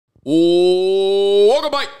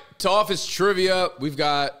Welcome back to Office Trivia. We've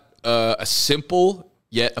got a simple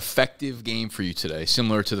yet effective game for you today,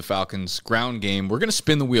 similar to the Falcons' ground game. We're going to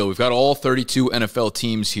spin the wheel. We've got all 32 NFL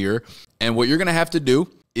teams here, and what you're going to have to do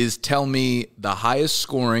is tell me the highest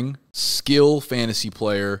scoring skill fantasy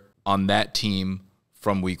player on that team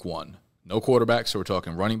from week one. No quarterbacks, so we're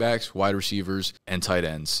talking running backs, wide receivers, and tight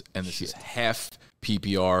ends. And this is half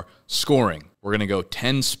PPR scoring. We're going to go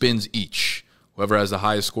 10 spins each. Whoever has the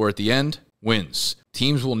highest score at the end wins.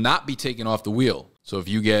 Teams will not be taken off the wheel. So if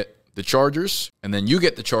you get the Chargers and then you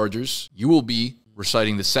get the Chargers, you will be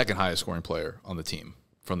reciting the second highest scoring player on the team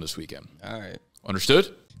from this weekend. All right.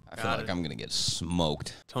 Understood? I feel like I'm going to get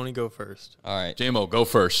smoked. Tony, go first. All right. JMO, go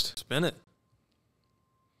first. Spin it.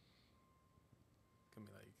 Gonna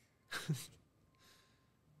be like...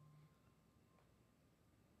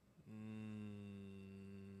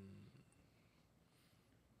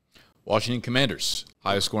 Washington Commanders,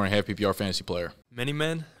 highest scoring half PPR fantasy player.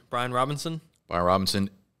 Mini-Man, Brian Robinson. Brian Robinson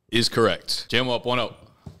is correct. JMO up 1-0.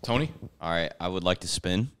 Tony? All right. I would like to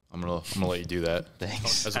spin. I'm gonna let you do that.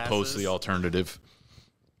 Thanks. As opposed to the alternative.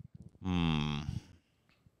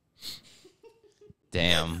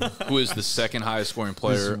 Damn. Who is the second highest scoring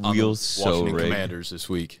player on the Washington Commanders this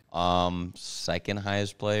week? Second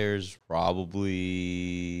highest players,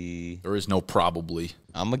 probably. There is no probably.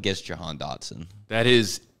 I'm going to guess Jahan Dotson. That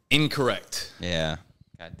is incorrect. Yeah.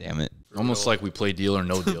 God damn it. Brutal. Almost like we play deal or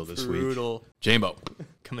no deal this week. Brutal. JMO.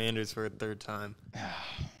 Commanders for a third time.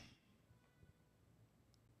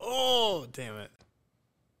 Oh, damn it.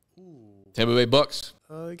 Tampa Bay Bucks.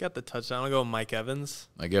 You got the touchdown. I'll go with Mike Evans.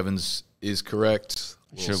 Mike Evans is correct.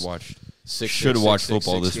 Should have watched Six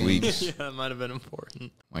football this week. Yeah, that might have been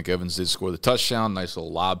important. Mike Evans did score the touchdown. Nice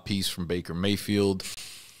little lob piece from Baker Mayfield.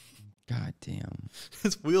 God damn.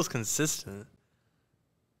 His wheel's consistent.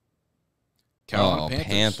 Carolina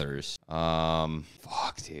Panthers.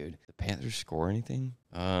 Fuck, dude. The Panthers score anything?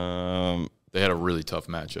 They had a really tough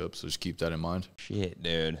matchup, so just keep that in mind. Shit,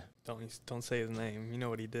 dude. Don't say his name. You know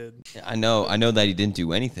what he did. I know that he didn't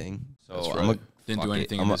do anything. So That's right. Didn't do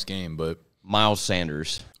anything in this game, but Miles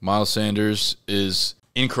Sanders. Miles Sanders is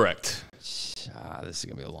incorrect. This is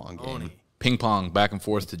gonna be a long game. Ping pong back and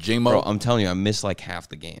forth to JMO. Bro, I'm telling you, I missed like half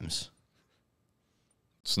the games.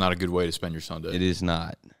 It's not a good way to spend your Sunday. It is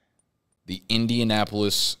not. The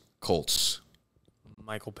Indianapolis Colts.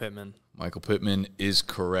 Michael Pittman. Michael Pittman is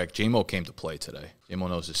correct. JMO came to play today. JMO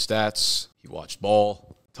knows his stats. He watched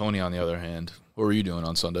ball. Tony, on the other hand, what were you doing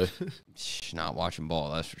on Sunday? Not watching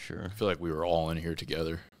ball, that's for sure. I feel like we were all in here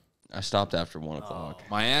together. I stopped after 1 o'clock.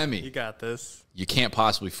 Miami. You got this. You can't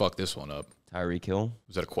possibly fuck this one up. Tyreek Hill?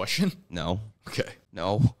 Was that a question? No. Okay.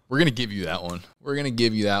 No. We're going to give you that one.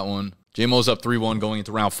 JMO's up 3-1 going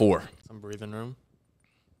into round 4. Some breathing room.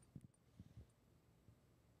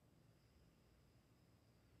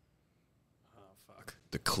 Oh, fuck.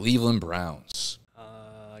 The Cleveland Browns.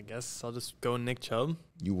 I guess I'll just go Nick Chubb.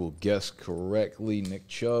 You will guess correctly. Nick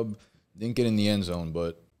Chubb didn't get in the end zone,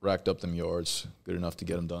 but racked up them yards. Good enough to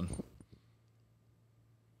get them done.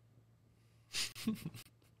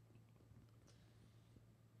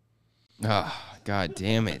 God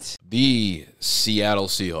damn it. The Seattle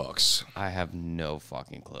Seahawks. I have no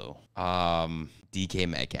fucking clue. DK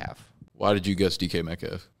Metcalf. Why did you guess DK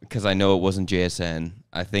Metcalf? Because I know it wasn't JSN.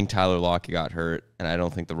 I think Tyler Lockett got hurt, and I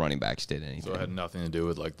don't think the running backs did anything. So it had nothing to do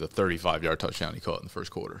with like the 35-yard touchdown he caught in the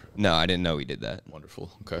first quarter. No, I didn't know he did that.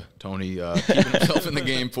 Wonderful. Okay. Tony keeping himself in the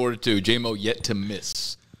game 4-2. JMO yet to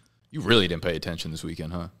miss. You really didn't pay attention this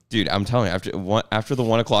weekend, huh? Dude, I'm telling you, after the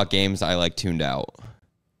 1 o'clock games, I tuned out.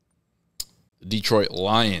 The Detroit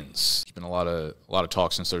Lions. There's been a lot of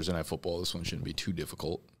talk since Thursday Night Football. This one shouldn't be too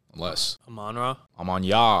difficult. Unless Amon-Ra.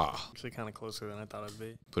 Amon-Ra. Actually kind of closer than I thought it'd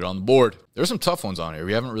be. Put it on the board. There's some tough ones on here.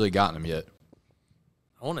 We haven't really gotten them yet.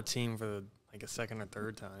 I want a team for like a second or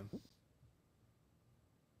third time.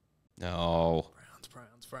 No.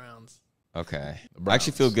 Browns. Okay. I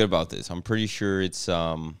actually feel good about this. I'm pretty sure it's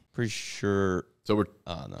So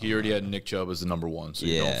he already had Nick Chubb as the number 1, so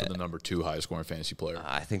you're going for the number 2 highest scoring fantasy player.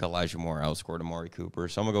 I think Elijah Moore outscored Amari Cooper,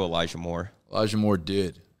 so I'm going to go Elijah Moore. Elijah Moore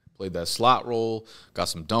did. Played that slot role, got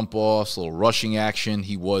some dump offs, a little rushing action.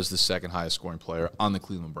 He was the second highest scoring player on the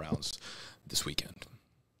Cleveland Browns this weekend.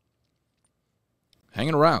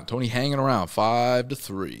 Hanging around. Tony hanging around.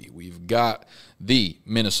 5-3. We've got the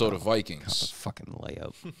Minnesota Vikings. Fucking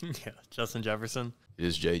layup. Yeah, Justin Jefferson. It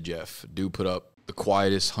is J. Jeff. Do put up the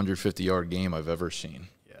quietest 150-yard game I've ever seen.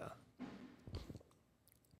 Yeah.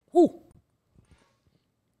 Woo.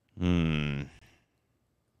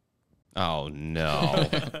 Oh, no.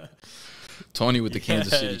 Tony with the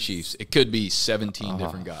Kansas City Chiefs. It could be 17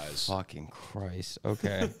 different guys. Fucking Christ.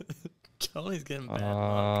 Okay. Tony's getting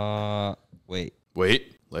bad. Wait.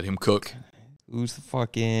 Let him cook. Who's the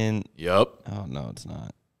fucking... Yup. Oh, no, it's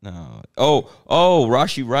not. No. Oh,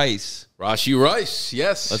 Rashi Rice. Rashi Rice,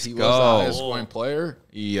 yes. Let's he go. was the highest scoring player.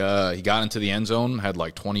 He got into the end zone, had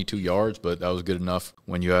like 22 yards, but that was good enough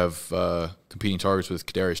when you have competing targets with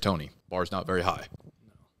Kadarius Toney. Bar's not very high.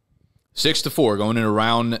 6-4, going into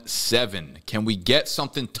round 7. Can we get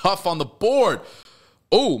something tough on the board?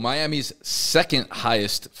 Oh, Miami's second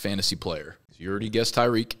highest fantasy player. You already guessed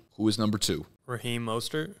Tyreek. Who is number 2? Raheem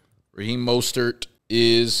Mostert. Raheem Mostert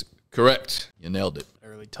is correct. You nailed it.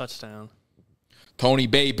 Early touchdown. Tony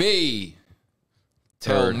Baby.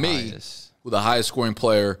 Tell Third me highest. who the highest scoring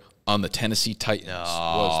player on the Tennessee Titans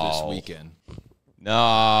was this weekend.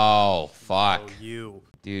 No. Fuck. Oh, you.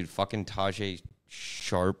 Dude, fucking Tajay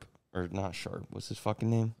Sharp. Or not Sharp. What's his fucking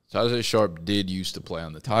name? Tajay Sharp did used to play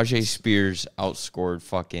on the Titans. Tajay Spears outscored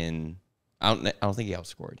fucking... I don't think he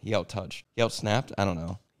outscored. He outtouched. He outsnapped? I don't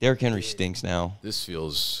know. Derrick Henry stinks now. This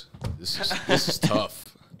is tough.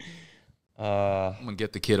 I'm going to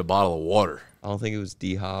get the kid a bottle of water. I don't think it was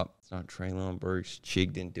D-Hop. It's not Traylon Burks.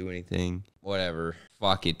 Chig didn't do anything. Whatever.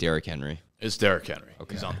 Fuck it, Derrick Henry. It's Derrick Henry.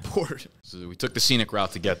 Okay. He's on the board. So we took the scenic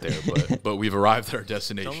route to get there, but we've arrived at our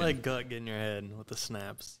destination. Don't let gut get in your head with the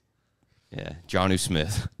snaps. Yeah, Jonnu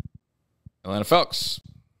Smith. Atlanta Falcons.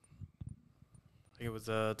 I think it was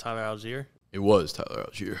Tyler Algier. It was Tyler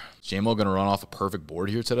Algier. J-Mo going to run off a perfect board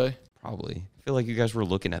here today? Probably. I feel like you guys were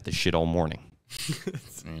looking at this shit all morning.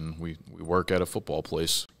 I mean, we work at a football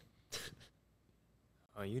place.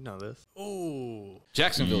 Oh, you know this. Oh.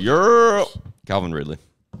 Jacksonville. Calvin Ridley.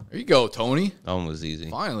 There you go, Tony. That one was easy.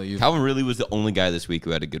 Finally. Calvin Ridley was the only guy this week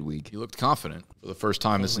who had a good week. You looked confident for the first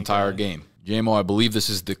time this Only entire guy. game. J-Mo, I believe this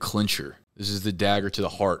is the clincher. This is the dagger to the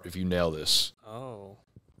heart if you nail this. Oh.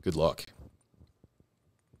 Good luck.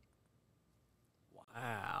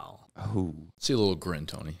 Wow. Oh. See a little grin,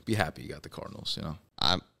 Tony. Be happy you got the Cardinals, you know.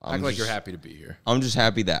 I'm Act like just- you're happy to be here. I'm just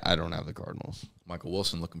happy that I don't have the Cardinals. Michael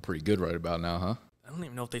Wilson looking pretty good right about now, huh? I don't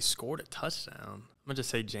even know if they scored a touchdown. I'm going to just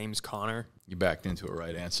say James Conner. You backed into a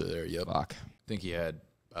right answer there. Yep. I Fuck. think he had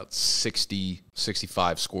about 60,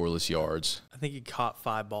 65 scoreless yards. I think he caught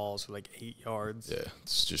 5 balls for like 8 yards. Yeah,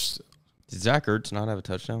 it's just Did Zach Ertz not have a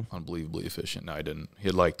touchdown? unbelievably efficient. No, he didn't. He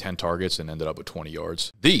had like 10 targets and ended up with 20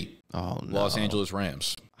 yards. The Oh, no. Los Angeles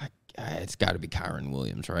Rams. It's got to be Kyron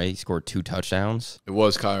Williams, right? He scored 2 touchdowns. It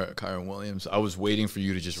was Kyron Williams. I was waiting for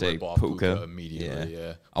you to just Say rip off Puka. Puka immediately.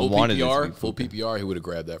 Yeah. I Full wanted it to PPR, be full Puka. PPR, he would have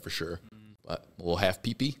grabbed that for sure. But a little half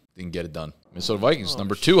PP, didn't get it done. Minnesota Vikings,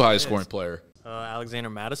 number 2 highest scoring player. Alexander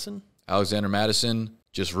Madison. Alexander Madison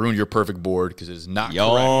just ruined your perfect board because it is not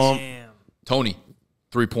correct. Damn. Tony,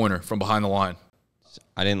 3-pointer from behind the line.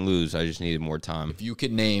 I didn't lose. I just needed more time. If you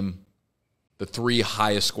could name the 3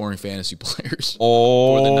 highest scoring fantasy players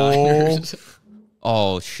Oh. for the Niners.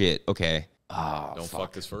 Oh, shit. Okay. Oh, Don't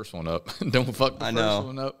fuck this first one up. Don't fuck the I first know.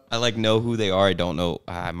 one up. I know who they are. I don't know.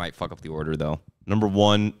 I might fuck up the order, though. Number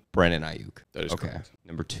 1, Brandon Ayuk. That is okay. correct.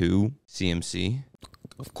 Number 2, CMC.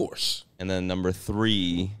 Of course. And then number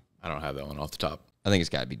 3, I don't have that one off the top. I think it's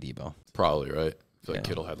got to be Debo. Probably, right? I feel like Yeah.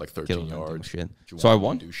 Kittle had like 13 Kittle didn't do yards. shit. You So I want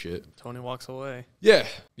won? to do shit. Tony walks away. Yeah.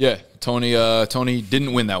 Tony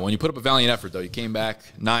didn't win that one. You put up a valiant effort, though. You came back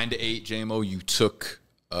 9-8, JMO. You took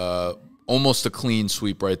almost a clean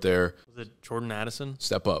sweep right there. Was it Jordan Addison?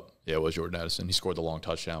 Step up. Yeah, it was Jordan Addison. He scored the long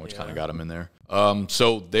touchdown, which kind of got him in there.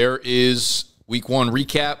 So there is Week 1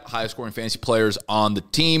 recap, highest scoring fantasy players on the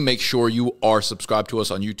team. Make sure you are subscribed to us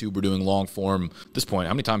on YouTube. We're doing long form. At this point,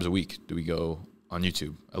 how many times a week do we go on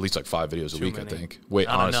YouTube? At least like 5 videos a week, many. I think. Wait,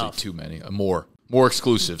 Not honestly, enough. too many. More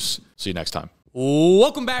exclusives. See you next time.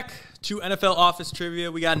 Welcome back to NFL Office Trivia.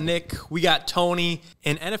 We got Nick, we got Tony,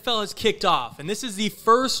 and NFL has kicked off. And this is the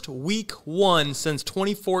first Week 1 since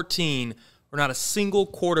 2014 where not a single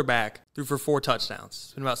quarterback threw for 4 touchdowns.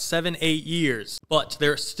 It's been about 7-8 years. But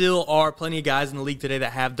there still are plenty of guys in the league today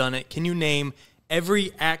that have done it. Can you name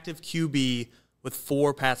every active QB with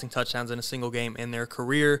 4 passing touchdowns in a single game in their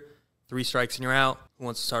career? 3 strikes and you're out. Who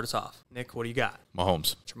wants to start us off? Nick, what do you got?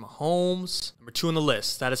 Mahomes. Mr. Mahomes, number 2 on the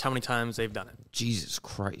list. That is how many times they've done it. Jesus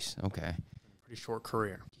Christ. Okay. Pretty short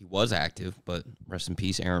career. He was active, but rest in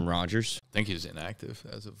peace, Aaron Rodgers. I think he's inactive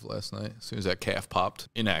as of last night. As soon as that calf popped,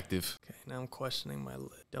 inactive. Okay, now I'm questioning my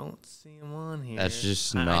list. Don't see him on here. That's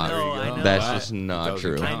just I not. know, I know. That's That- just it not doesn't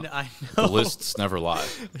true. count. I The know. lists never lie.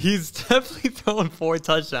 He's definitely thrown 4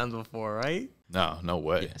 touchdowns before, right? No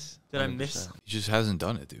way. Yes. Did I miss? He just hasn't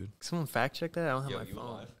done it, dude. Someone fact check that? I don't have my you phone.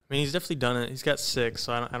 live? I mean, he's definitely done it. He's got 6,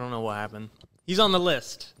 so I don't know what happened. He's on the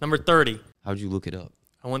list. Number 30. How'd you look it up?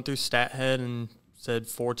 I went through StatHead and said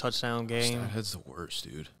 4 touchdown game. Stathead's the worst,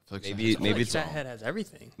 dude. I feel like Maybe Maybe it's StatHead has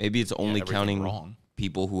everything. maybe it's only everything counting wrong.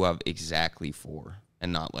 people who have exactly 4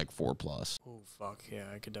 and not like 4+. Oh, fuck. Yeah,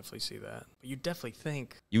 I could definitely see that. But you definitely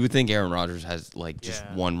think. You would think Aaron Rodgers has like just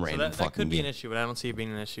Yeah. one So random that fucking could be game. an issue, but I don't see it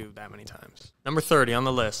being an issue that many times. Number 30 on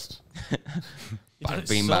the list. You did Bada it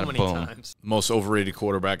bing, so bada many boom. times. Most overrated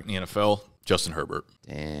quarterback in the NFL, Justin Herbert.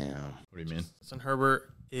 Damn. What do you mean? Justin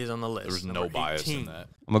Herbert is on the list. There was Number no bias 18. in that.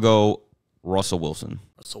 I'm gonna go Russell Wilson.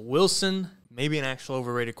 Russell Wilson, maybe an actual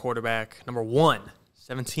overrated quarterback. Number 1,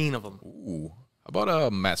 17 of them. Ooh. How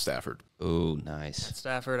about Matt Stafford? Oh, nice.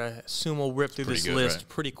 Stafford, I assume we'll rip through Pretty this good, list right?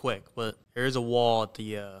 pretty quick, but there is a wall at the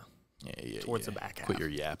Yeah. towards the back half. Quit your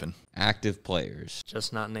yapping. Active players.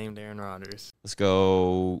 Just not named Aaron Rodgers. Let's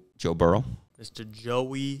go Joe Burrow. Mr.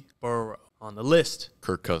 Joey Burrow on the list.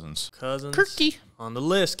 Kirk Cousins. Cousins Kirky. on the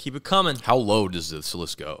list. Keep it coming. How low does this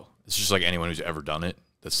list go? It's just like anyone who's ever done it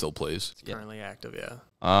that still plays. Yeah. Currently active, yeah.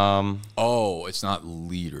 Oh, it's not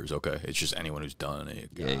leaders. Okay. It's just anyone who's done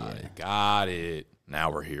it. Got it.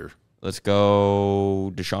 Now we're here. Let's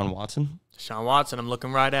go Deshaun Watson. Deshaun Watson, I'm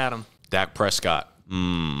looking right at him. Dak Prescott.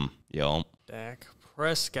 Yo. Dak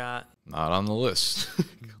Prescott. Not on the list.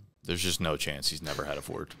 There's just no chance he's never had a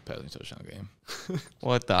 4 passing touchdown game.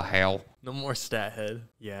 What the hell? No more stat head.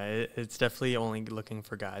 Yeah, it's definitely only looking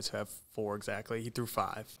for guys who have 4 exactly. He threw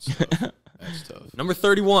 5. That's tough. Number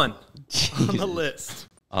 31 on the list.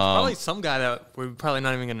 Um, Probably some guy that we're probably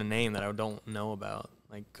not even going to name that I don't know about.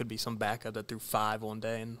 Like, could be some backup that threw 5 one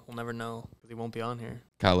day, and we'll never know because he won't be on here.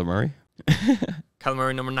 Kyler Murray. Kyler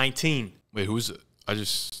Murray, number 19. Wait, who is it? I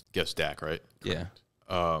just guessed Dak, right? Yeah.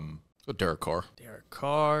 So Derek Carr. Derek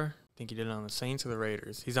Carr. I think he did it on the Saints or the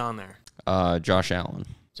Raiders. He's on there. Josh Allen.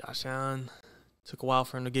 Josh Allen. Took a while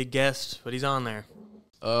for him to get guessed, but he's on there.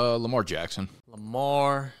 Lamar Jackson.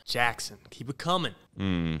 Lamar Jackson. Keep it coming.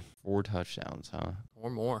 4 touchdowns, huh? Or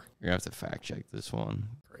more. You're gonna have to fact check this one.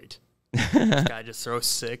 Great. This guy just throws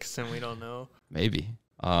 6 and we don't know. Maybe.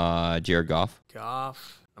 Jared Goff.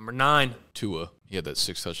 Goff. Number 9. Tua. He had that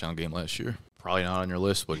 6 touchdown game last year. Probably not on your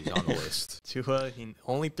list, but he's on the list. Tua, he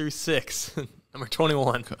only threw 6. Number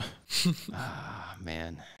 21. Ah,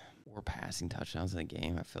 man. 4 passing touchdowns in a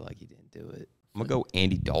game. I feel like he didn't do it. I'm gonna go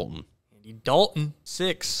Andy Dalton. Andy Dalton,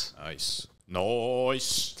 6. Nice.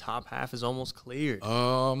 Nice. Top half is almost cleared.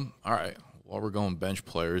 All right. While we're going bench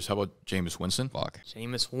players, how about Jameis Winston? Fuck.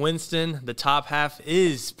 Jameis Winston, the top half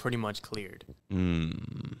is pretty much cleared.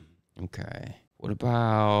 Okay. What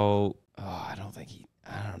about? Oh, I don't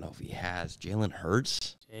know if he has Jalen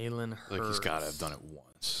Hurts. Jalen Hurts. Like he's got to have done it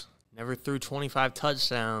once. Never threw 25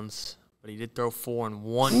 touchdowns, but he did throw 4 in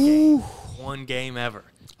one game. One game ever.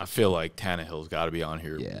 I feel like Tannehill's got to be on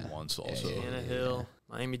here Yeah. once also. Tannehill,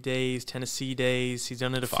 Miami days, Tennessee days. He's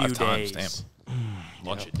done it a 5 few times. days. Damn.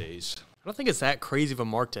 Bunch of days. I don't think it's that crazy of a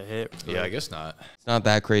mark to hit. Yeah, I guess not. It's not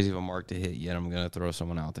that crazy of a mark to hit yet. I'm gonna throw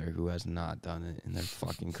someone out there who has not done it in their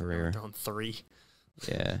fucking career. Throwing 3.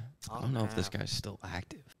 Yeah. I don't know if this guy's still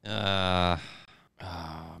active. Oh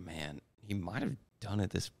man, he might have done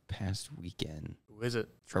it this past weekend. Who is it?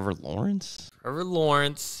 Trevor Lawrence. Trevor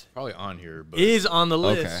Lawrence Probably on here, but is on the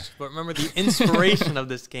list. Okay. But remember, the inspiration of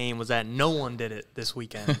this game was that no one did it this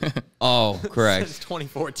weekend. Oh, Since correct.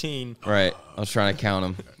 2014. Right. I was trying to count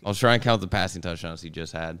him. I was trying to count the passing touchdowns he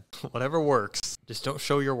just had. Whatever works. Just don't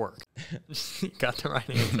show your work. You got the right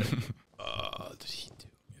answer. did he do?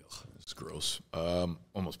 Ugh, it's gross.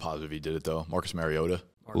 Almost positive he did it though. Marcus Mariota.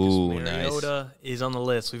 Marcus Ooh, Mariota is on the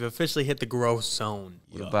list. We've officially hit the gross zone.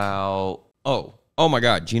 What about? Oh my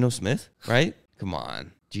God, Geno Smith, right? Come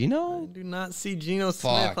on, Geno. I do not see Geno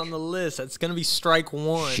Fuck. Smith on the list. That's going to be strike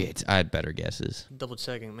 1. Shit, I had better guesses. Double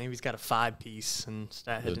checking. Maybe he's got a 5-piece and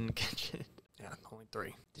Stathead didn't catch it. Yeah, only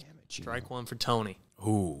 3. Damn it, Geno. Strike 1 for Tony.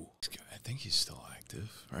 Ooh, I think he's still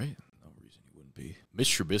active, right? No reason he wouldn't be. Mitch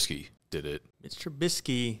Trubisky did it, Mitch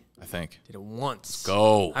Trubisky I think. did it once.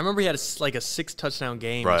 Go. I remember he had a 6-touchdown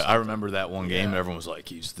game. Right, I remember that one game. Yeah. Everyone was like,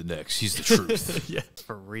 "He's the next. He's the truth." Yeah,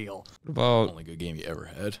 for real. What about Only good game he ever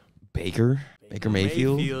had. Baker? Baker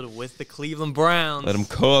Mayfield? with the Cleveland Browns. Let him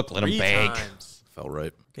cook. Let him 3 bake. times. Felt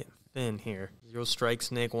right. Getting thin here. 0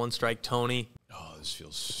 strikes, Nick. 1 strike, Tony. Oh, this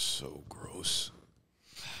feels so gross.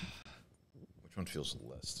 Which one feels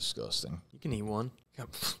less disgusting? You can eat one.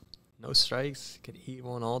 No strikes. You could eat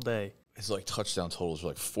one all day. His like touchdown totals are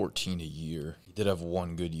like 14 a year. He did have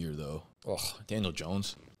one good year though. Oh, Daniel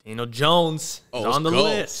Jones. Daniel Jones is on the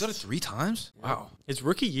list. Is that it 3 times? Wow. His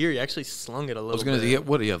rookie year, he actually slung it a I little was gonna bit. get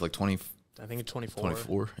what do you have like 20? I think it's 24.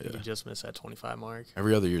 24, I think yeah. he just missed that 25 mark.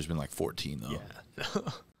 Every other year's been like 14 though. Yeah.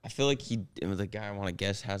 I feel like the guy I want to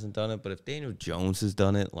guess hasn't done it, but if Daniel Jones has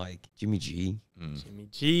done it, like Jimmy G. Jimmy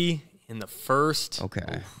G in the first.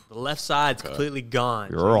 Okay. The left side's completely gone.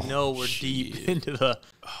 Girl. You know we're deep in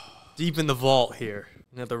the vault here.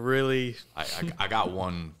 You know, the really I got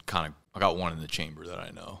one I got one in the chamber that I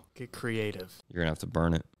know. get creative. You're going to have to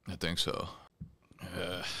burn it. I think so.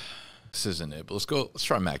 This isn't it, but let's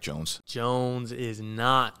try Mac Jones. Jones is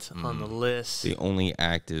not on the list. The only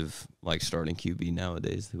active, like, starting QB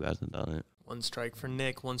nowadays who hasn't done it. One strike for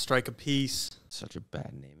Nick, one strike apiece. Such a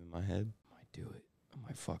bad name in my head. I might do it. I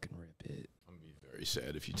might fucking rip it. I'm going to be very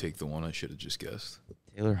sad if you take the one I should have just guessed.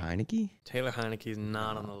 Taylor Heineke? Taylor Heineke is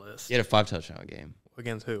not on the list. He had a 5-touchdown game.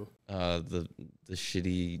 Against who? The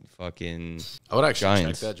shitty fucking I would actually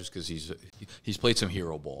Giants. check that just because he's played some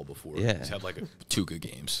hero ball before. Yeah. He's had like 2 good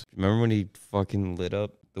games. Remember when he fucking lit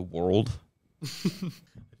up the world? I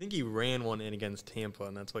think he ran one in against Tampa,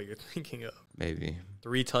 and that's what you're thinking of. Maybe.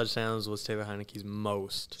 3 touchdowns was Taylor Heineke's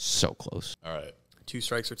most. So close. All right. 2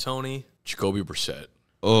 strikes for Tony. Jacoby Brissett.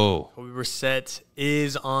 Oh. Kobe Brissett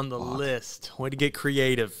is on the list. Way to get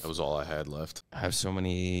creative. That was all I had left. I have so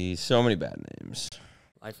many bad names.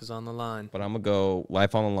 Life is on the line. But I'm going to go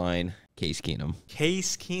life on the line, Case Keenum.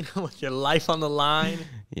 Case Keenum with your life on the line.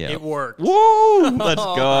 Yeah. It worked. Woo! Let's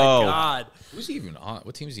Oh, go. my God. Who's he even on?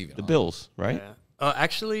 What team is he even on? The Bills, right? Yeah.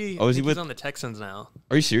 Actually, Oh, is he he's with- on the Texans now.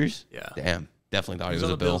 Are you serious? Yeah. Damn. Definitely thought He he was was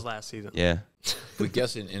on a the Bill. Bills last season. Yeah. We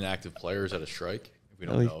guess inactive players at a strike. If we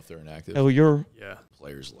don't Hell, know if they're inactive. Oh, you're... Yeah.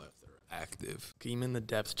 Players left that are active. Keep him in the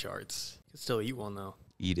depth charts. You can still eat one, though.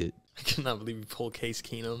 Eat it. I cannot believe you pulled Case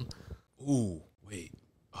Keenum. Ooh, wait.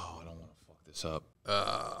 Oh, I don't want to fuck this up.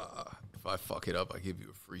 If I fuck it up, I give you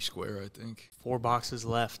a free square, I think. 4 boxes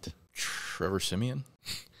left. Trevor Simeon?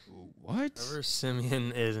 What? Trevor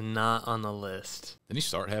Simeon is not on the list. Didn't he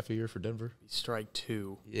start half a year for Denver? Strike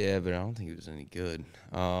 2. Yeah, but I don't think he was any good.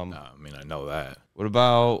 I mean, I know that. What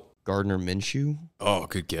about Gardner Minshew? Oh,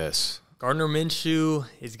 good guess. Gardner Minshew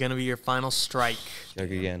is going to be your final strike.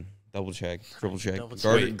 Check again. Double check. Triple check. Double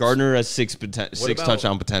check. Gardner has 6 about-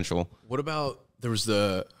 touchdown potential, What about there was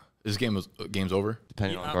this game's over?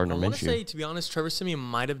 depending on I Gardner want to Minshew. say, to be honest, Trevor Simeon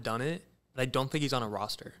might have done it, but I don't think he's on a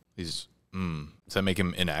roster. Does that make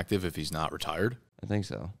him inactive if he's not retired? I think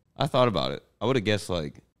so. I thought about it. I would have guessed,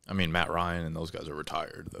 I mean, Matt Ryan and those guys are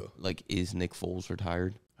retired, though. is Nick Foles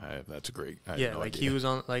retired? That's a great. I have Yeah, no like idea. he was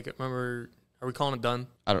on, remember, are we calling it done?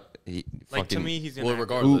 I don't. Like, to me, he's Well, inactive.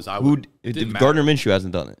 regardless, I would. It didn't matter. Gardner Minshew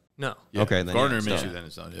hasn't done it. No. Yeah, Okay, then Gardner yeah, it's Minshew, done. then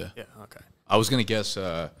it's done. Yeah. Yeah, okay. I was gonna guess.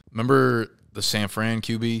 Remember the San Fran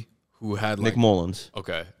QB who had Nick Mullins.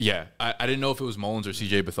 Okay, yeah. I didn't know if it was Mullins or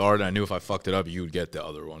CJ Beathard, and I knew if I fucked it up, you would get the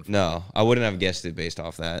other one. No, I wouldn't have guessed it based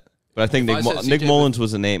off that. But I think If I said Nick CJ Mullins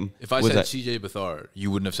was a name. If I Was said that- CJ Beathard, you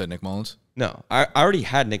wouldn't have said Nick Mullins. No, I already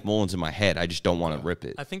had Nick Mullins in my head. I just don't want to rip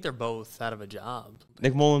it. I think they're both out of a job.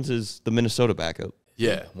 Nick Mullins is the Minnesota backup.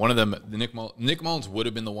 Yeah, one of them. Nick Mullins would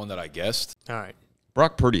have been the one that I guessed. All right.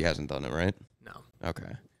 Brock Purdy hasn't done it, right? No.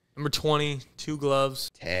 Okay. Number 20, 2 gloves.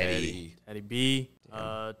 Teddy. Teddy B.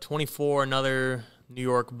 24, another New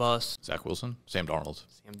York bust. Zach Wilson, Sam Darnold.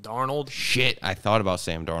 Sam Darnold. Shit, I thought about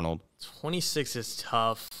Sam Darnold. 26 is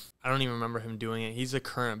tough. I don't even remember him doing it. He's the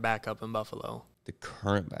current backup in Buffalo. The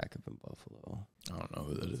current backup in Buffalo. I don't know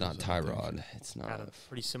who that is. It's not I think. Tyrod. It's Got not a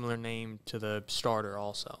pretty similar name to the starter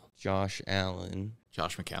also. Josh Allen.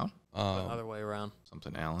 Josh McCown. But other way around.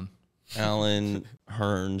 Something Allen. Allen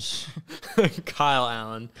Hearns. Kyle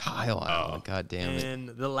Allen. Kyle Allen. God damn it. And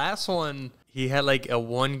the last one, he had like a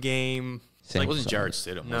 1 game. Same It wasn't song. Jared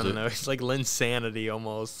Stidham, No, was no, it? no. It's like Linsanity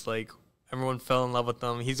almost. Like everyone fell in love with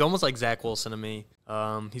him. He's almost like Zach Wilson to me.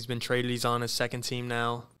 He's been traded. He's on his 2nd team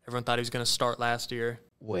now. Everyone thought he was going to start last year.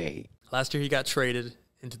 Wait. Last year he got traded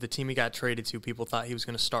into the team he got traded to. People thought he was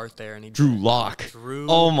going to start there, and he Drew Lock. Drew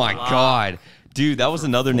Oh my Lock. God. Dude, that was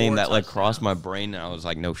another name 4 that like touchdowns. crossed my brain and I was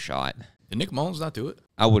like, no shot. Did Nick Mullins not do it?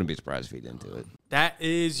 I wouldn't be surprised if he didn't do it. That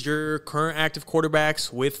is your current active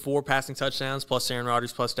quarterbacks with 4 passing touchdowns, plus Aaron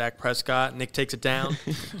Rodgers, plus Dak Prescott. Nick takes it down.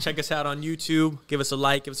 Check us out on YouTube. Give us a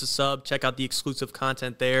like, give us a sub. Check out the exclusive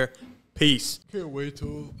content there. Peace. Can't wait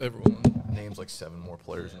till everyone names like 7 more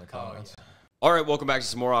players in the comments. All right, welcome back to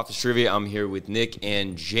some more Office Trivia. I'm here with Nick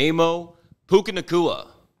and J-Mo. Puka Nacua,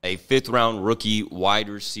 a 5th-round rookie wide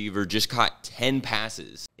receiver, just caught 10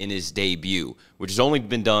 passes in his debut, which has only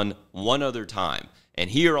been done one other time. And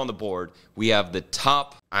here on the board, we have the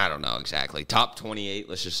top, I don't know exactly, top 28,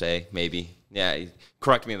 let's just say, maybe. Yeah,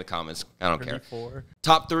 correct me in the comments. I don't care. 34.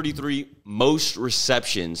 Top 33 most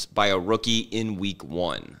receptions by a rookie in week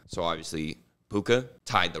 1. So obviously, Puka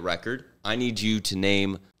tied the record. I need you to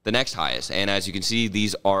name the next highest. And as you can see,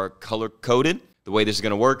 these are color-coded. The way this is going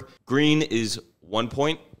to work, green is 1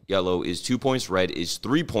 point, yellow is 2 points, red is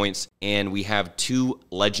 3 points, and we have 2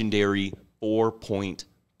 legendary 4-point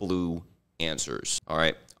blue answers. All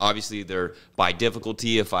right. Obviously, they're by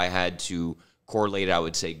difficulty. If I had to correlate, I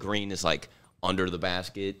would say green is like under the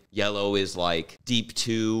basket. Yellow is like deep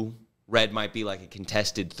 2. Red might be like a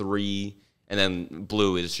contested 3. And then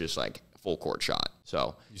blue is just like full court shot.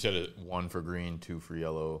 So You said it 1 for green, 2 for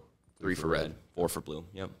yellow, 3 for red, 4 for blue.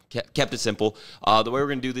 Yep. Kept it simple. The way we're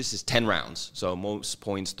going to do this is 10 rounds. So most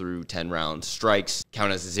points through 10 rounds. Strikes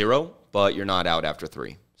count as a 0, but you're not out after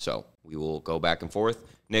 3. So we will go back and forth.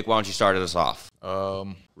 Nick, why don't you start us off?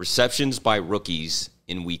 Receptions by rookies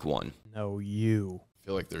in week 1. No, you. I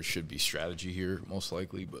feel like there should be strategy here, most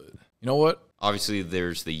likely, but you know what? Obviously,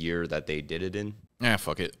 there's the year that they did it in.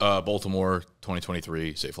 Fuck it. Baltimore,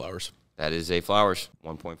 2023, Zay Flowers. That is Zay Flowers.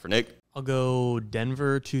 1 point for Nick. I'll go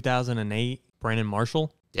Denver 2008, Brandon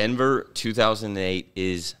Marshall. Denver 2008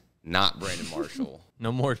 is not Brandon Marshall.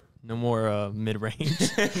 No more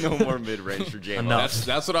mid-range. No more mid-range for J-Mo.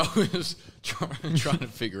 That's what I was trying to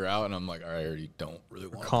figure out, and I'm like, all right, I already don't really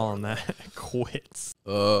want to Calling that quits.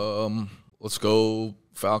 Let's go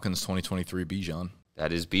Falcons 2023 Bijan.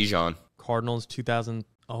 That is Bijan. Cardinals 2000.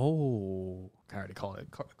 Oh, I already called it.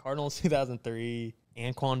 Cardinals 2003,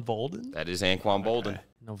 Anquan Bolden. That is Anquan Bolden.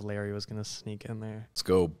 No, Valeri was going to sneak in there. Let's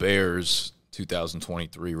go Bears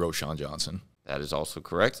 2023 Roshan Johnson. That is also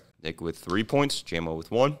correct. Nick with 3 points. J-Mo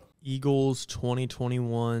with 1. Eagles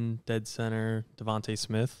 2021 dead center Devontae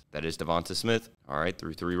Smith. That is Devonta Smith. All right,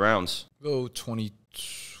 through 3 rounds. Go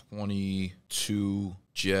 2022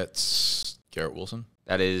 Jets Garrett Wilson.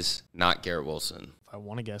 That is not Garrett Wilson. If I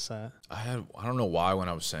want to guess that. I don't know why when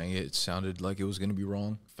I was saying it sounded like it was going to be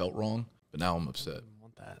wrong. Felt wrong, but now I'm upset. I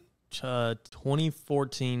want that.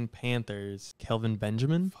 2014 Panthers Kelvin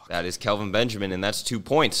Benjamin. That is Kelvin Benjamin, and that's 2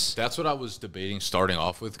 points. That's what I was debating starting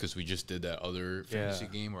off with because we just did that other fantasy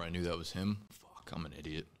game where I knew that was him. Fuck, I'm an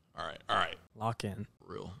idiot. All right. Lock in.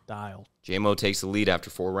 For real. Dial. J-Mo takes the lead after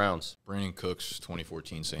 4 rounds. Brandon Cooks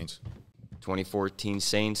 2014 Saints. 2014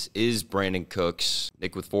 Saints is Brandon Cooks.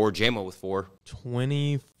 Nick with 4. J-Mo with 4.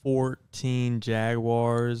 2014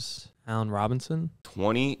 Jaguars Allen Robinson.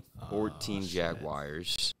 2014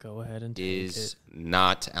 Jaguars Go ahead and take is it.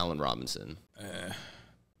 not Allen Robinson. I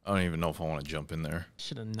don't even know if I want to jump in there.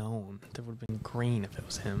 Should have known. There would have been green if it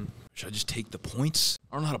was him. Should I just take the points?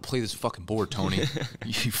 I don't know how to play this fucking board, Tony.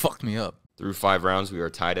 You fucked me up. Through 5 rounds, we are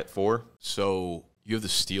tied at 4. So you have the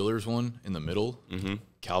Steelers one in the middle. Mm-hmm.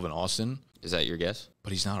 Calvin Austin. Is that your guess?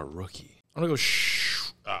 But he's not a rookie. I'm going to go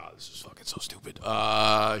this is fucking so stupid.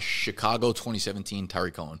 Chicago 2017 Tyree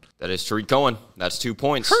Cohen. That is Tariq Cohen. That's 2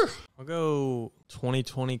 points. I'll go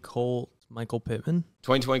 2020 Colts Michael Pittman.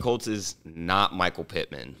 2020 Colts is not Michael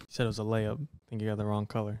Pittman. You said it was a layup. I think you got the wrong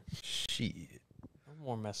color. Shit. No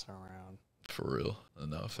more messing around. For real.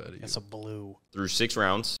 Enough out of you. That's a blue. Through 6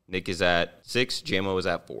 rounds, Nick is at 6. J-Mo is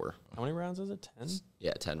at 4. How many rounds is it? 10?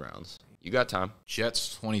 Yeah, 10 rounds. You got time.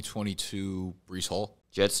 Jets 2022 Brees Hall.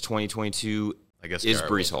 Jets 2022 I guess is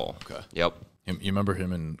Garrett Brees Wilson. Hall. Okay. Yep. You remember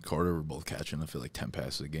him and Carter were both catching, I feel like, 10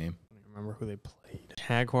 passes a game. I don't remember who they played.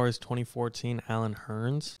 Jaguars 2014 Allen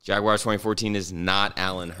Hurns. Jaguars 2014 is not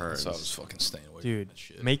Allen Hurns. So I was fucking staying away Dude, from that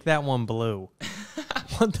shit. make that one blue.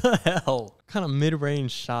 What the hell? What kind of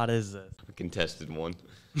mid-range shot is this? A contested one.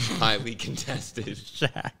 Highly contested.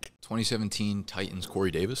 Shaq. 2017 Titans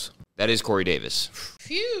Corey Davis. That is Corey Davis.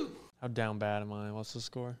 How down bad am I? What's the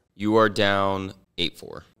score? You are down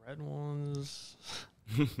 8-4. Red ones.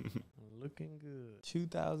 Looking good.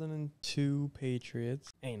 2002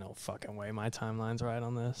 Patriots. Ain't no fucking way my timeline's right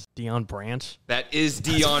on this. Deion Branch. That is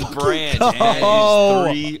Deion Branch. go.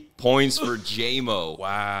 That is 3 points for J-Mo.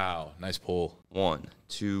 Wow. Nice pull. 1,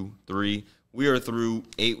 2, 3. We are through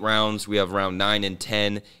 8 rounds. We have round 9 and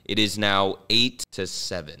 10. It is now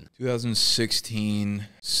 8-7. 2016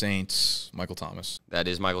 Saints Michael Thomas. That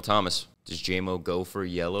is Michael Thomas. Does J-Mo go for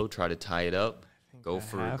yellow, try to tie it up? Go I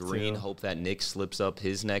for have green, to. hope that Nick slips up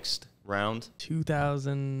his next round?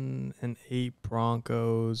 2008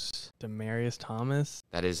 Broncos. Demarius Thomas.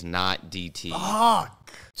 That is not DT.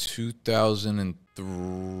 Fuck.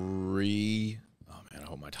 2003. Oh, man, I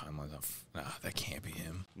hope my timeline's not. That can't be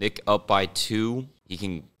him. Nick up by 2. He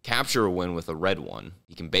can capture a win with a red one.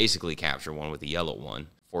 He can basically capture one with a yellow one,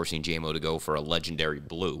 forcing J-Mo to go for a legendary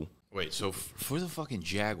blue. Wait, so for the fucking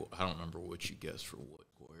Jaguar, I don't remember what you guessed for what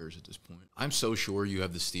Warriors at this point. I'm so sure you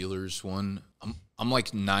have the Steelers one. I'm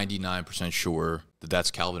like 99% sure that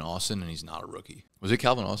that's Calvin Austin, and he's not a rookie. Was it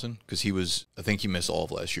Calvin Austin? Because I think he missed all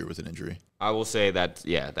of last year with an injury. I will say that,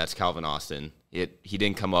 yeah, that's Calvin Austin. He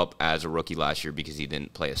didn't come up as a rookie last year because he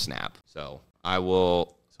didn't play a snap. So I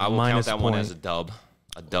will count that one as a dub.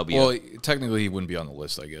 a W. Well, technically he wouldn't be on the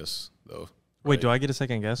list, I guess, though. Wait, do I get a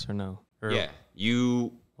second guess or no? Or yeah,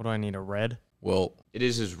 what do I need, a red? Well, it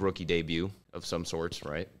is his rookie debut of some sorts,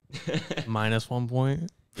 right? Minus 1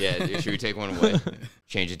 point. Yeah, should we take one away?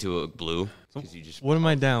 Change it to a blue? You just What am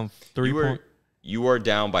I down? 3 points? You are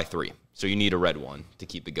down by 3, so you need a red one to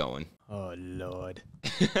keep it going. Oh, Lord.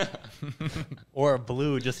 Or a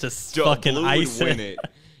blue just to So fucking blue ice would win it. it.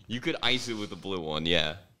 You could ice it with a blue one,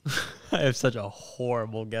 yeah. I have such a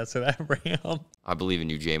horrible guess of that, Ram. I believe in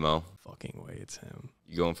you, J-Mo. Fucking way, it's him.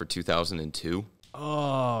 You going for 2002?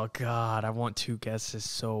 Oh, God. I want 2 guesses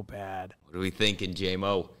so bad. What are we thinking,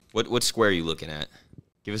 J-Mo? What square are you looking at?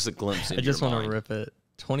 Give us a glimpse into I just your want mind. to rip it.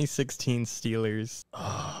 2016 Steelers.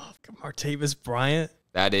 Oh, Martavis Bryant.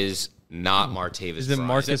 That is not Martavis Is it Bryant.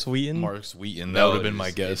 Marcus Wheaton? Marcus Wheaton. That No, would have been it my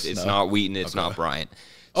is- guess. It's No. not Wheaton. It's not Bryant.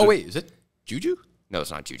 Oh, wait. Is it Juju? No,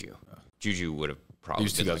 it's not Juju. Juju would have He probably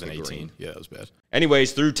was been like a 2018. green. Yeah, that was bad.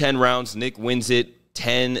 Anyways, through 10 rounds, Nick wins it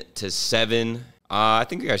 10-7. I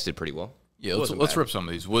think you guys did pretty well. Yeah, It let's wasn't bad. rip some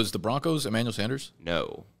of these. Was the Broncos Emmanuel Sanders?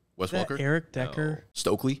 No. Wes Is that Walker? Eric Decker?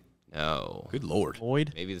 Stokely? No. Good Lord.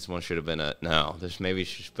 Lloyd? Maybe this one should have been a no. This maybe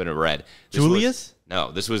should have been a red. This Julius?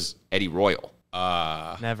 No, this was Eddie Royal.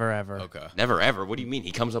 Never, ever. Okay. Never ever. What do you mean?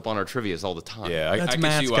 He comes up on our trivias all the time. Yeah, That's I can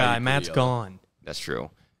Matt's see why guy. he'd put Matt's yellow. gone. That's true.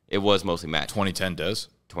 It was mostly Matt. 2010 Dez.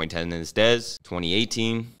 2010 is Dez.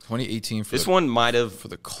 2018. 2018 for This the, one might have for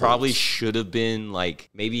the Colts. probably should have been like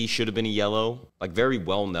maybe should have been a yellow, like very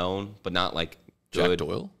well known, but not like Jack good.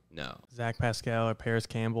 Doyle. No, Zach Pascal or Paris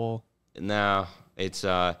Campbell. no, it's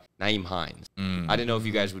Naeem Hines. I didn't know if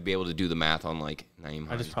you guys would be able to do the math on like Naeem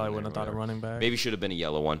Hines. I just probably wouldn't have thought of running back. Maybe should have been a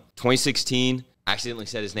yellow one. 2016. Accidentally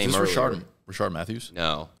said his name Is this earlier. Rashard Matthews?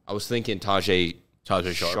 No, I was thinking Tajay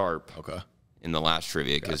Sharp Okay. in the last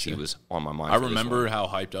trivia because he was on my mind. I for this remember one. how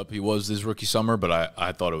hyped up he was this rookie summer, but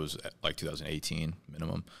I thought it was like 2018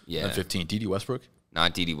 minimum. Yeah. And 15. D.D. Westbrook?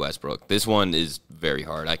 Not D.D. Westbrook. This one is very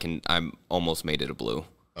hard. I'm almost made it a blue.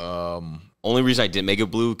 Only reason I didn't make it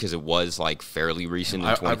blue because it was like fairly recent in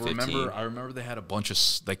I 2015. remember they had a bunch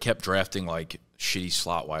of they kept drafting like shitty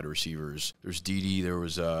slot wide receivers. There's D.D. There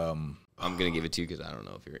was I'm gonna give it to you because I don't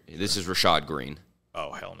know if you're. This is Rashad Green.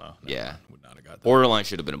 oh hell no. Yeah. Would not have got that. Borderline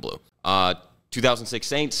should have been a blue. 2006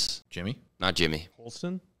 Saints. Jimmy? Not Jimmy.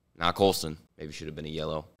 Colston? Not Colston. Maybe should have been a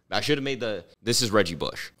yellow. I should have made the. This is Reggie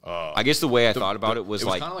Bush. I guess the way I thought about it was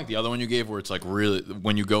like. kind of like the other one you gave, where it's like really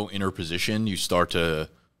when you go inner position, you start to,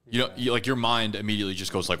 like your mind immediately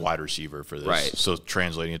just goes like wide receiver for this. Right. So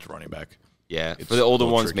translating it to running back. Yeah, It's for the older a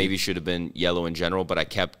little ones, tricky. maybe should have been yellow in general, but I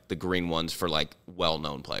kept the green ones for like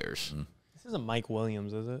well-known players. This isn't Mike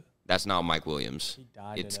Williams, is it? That's not Mike Williams. He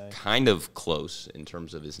died It's today. kind of close in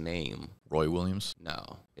terms of his name. Roy Williams,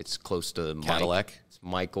 No, it's close to Mike. Cadillac, It's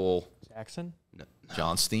Michael. Jackson? No,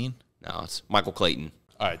 John Steen. no, it's Michael Clayton.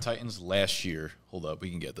 All right, Titans last year. Hold up, we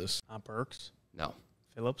can get this. Burks? No,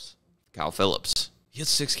 Phillips? Kyle Phillips. He had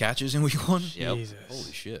 6 catches in week 1. Yep. Jesus.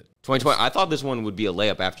 Holy shit. 2020. I thought this one would be a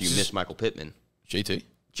layup after you missed Michael Pittman. JT.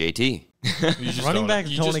 JT. Running backs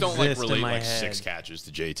you don't just don't like exist in relate my like head. 6 catches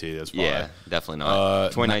to JT. That's why. Yeah, definitely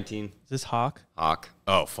not. 2019. Is this Hawk? Hawk.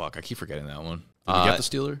 Oh fuck, I keep forgetting that one. Did you get the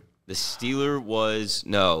Steeler? The Steeler was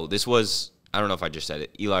no. This was. I don't know if I just said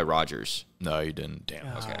it. Eli Rogers. No, you didn't. Damn.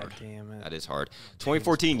 God Okay. damn it. That is hard.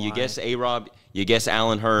 2014. You guess A-Rob. You guess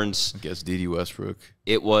Allen Hearns. I guess D.D. Westbrook.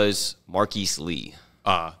 It was Marquise Lee.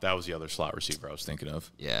 That was the other slot receiver I was thinking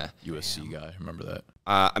of. Yeah. USC guy. Remember that?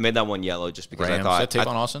 I made that one yellow just because Rams. I thought Is that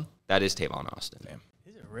Tavon Austin? that is Tavon Austin. Damn.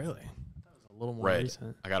 Is it really? That was a little more Red.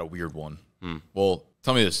 recent. I got a weird one. Well,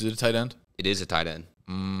 tell me this. Is it a tight end? It is a tight end.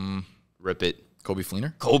 Rip it. Kobe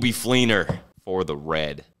Fleener? Kobe Fleener for the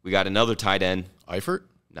red. We got another tight end. Eifert?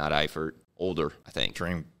 Not Eifert. Older, I think.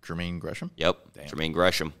 Jermaine Gresham? Yep. Jermaine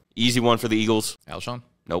Gresham. Easy one for the Eagles. Alshon?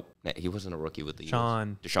 Nope. He wasn't a rookie with the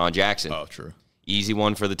Sean. Eagles. Deshaun Jackson. Oh, true. Easy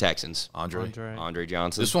one for the Texans. Andre? Andre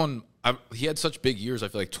Johnson. This one, he had such big years, I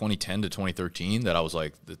feel like 2010 to 2013, that I was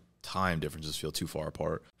like, the time differences feel too far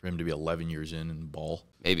apart for him to be 11 years in ball.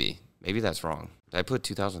 Maybe that's wrong. Did I put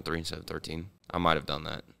 2003 instead of 13? I might have done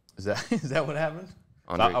that. Is that what happened?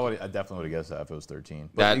 Andre- I definitely would have guessed that if it was 13.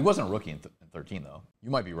 But That- he wasn't a rookie in 13, though. You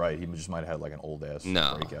might be right. He just might have had like an old-ass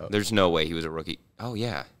No, breakout. there's no way he was a rookie. Oh,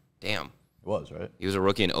 yeah. Damn. It was, right? He was a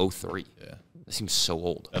rookie in 03. Yeah. That seems so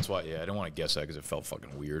old. That's why, yeah, I didn't want to guess that because it felt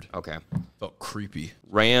fucking weird. Okay. Felt creepy.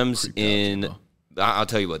 Rams Creeped out, in, Jimbo. I'll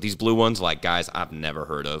tell you what, these blue ones, like guys I've never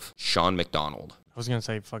heard of. Sean McDonald. I was going to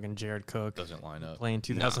say fucking Jared Cook. Doesn't line up. Playing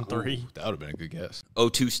 2003. Ooh, that would have been a good guess.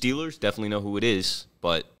 02 Steelers, definitely know who it is,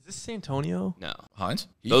 but Is this Santonio? No. Hines?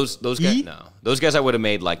 Those guys, no. Those guys I would have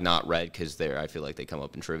made like not red because I feel like they come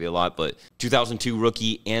up in trivia a lot. But 2002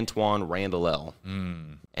 rookie Antoine Randall.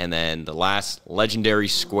 And then the last legendary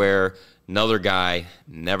square, another guy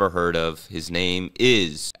never heard of. His name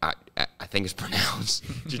is I think it's pronounced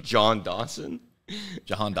John Dawson.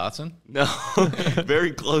 Jahan Dotson? No,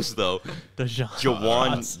 very close though.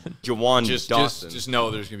 Jawan Dawson. Just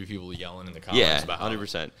know there's gonna be people yelling in the comments about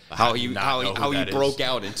 100%. How he broke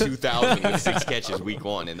out in 2000 with 6 catches week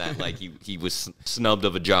 1, and that like he was snubbed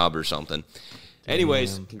of a job or something.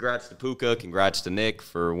 Anyways, congrats to Puka, congrats to Nick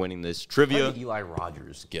for winning this trivia. How did Eli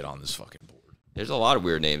Rogers get on this fucking board? There's a lot of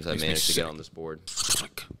weird names I managed to get on this board.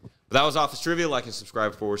 But that was Office Trivia. Like and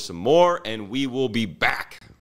subscribe for some more, and we will be back.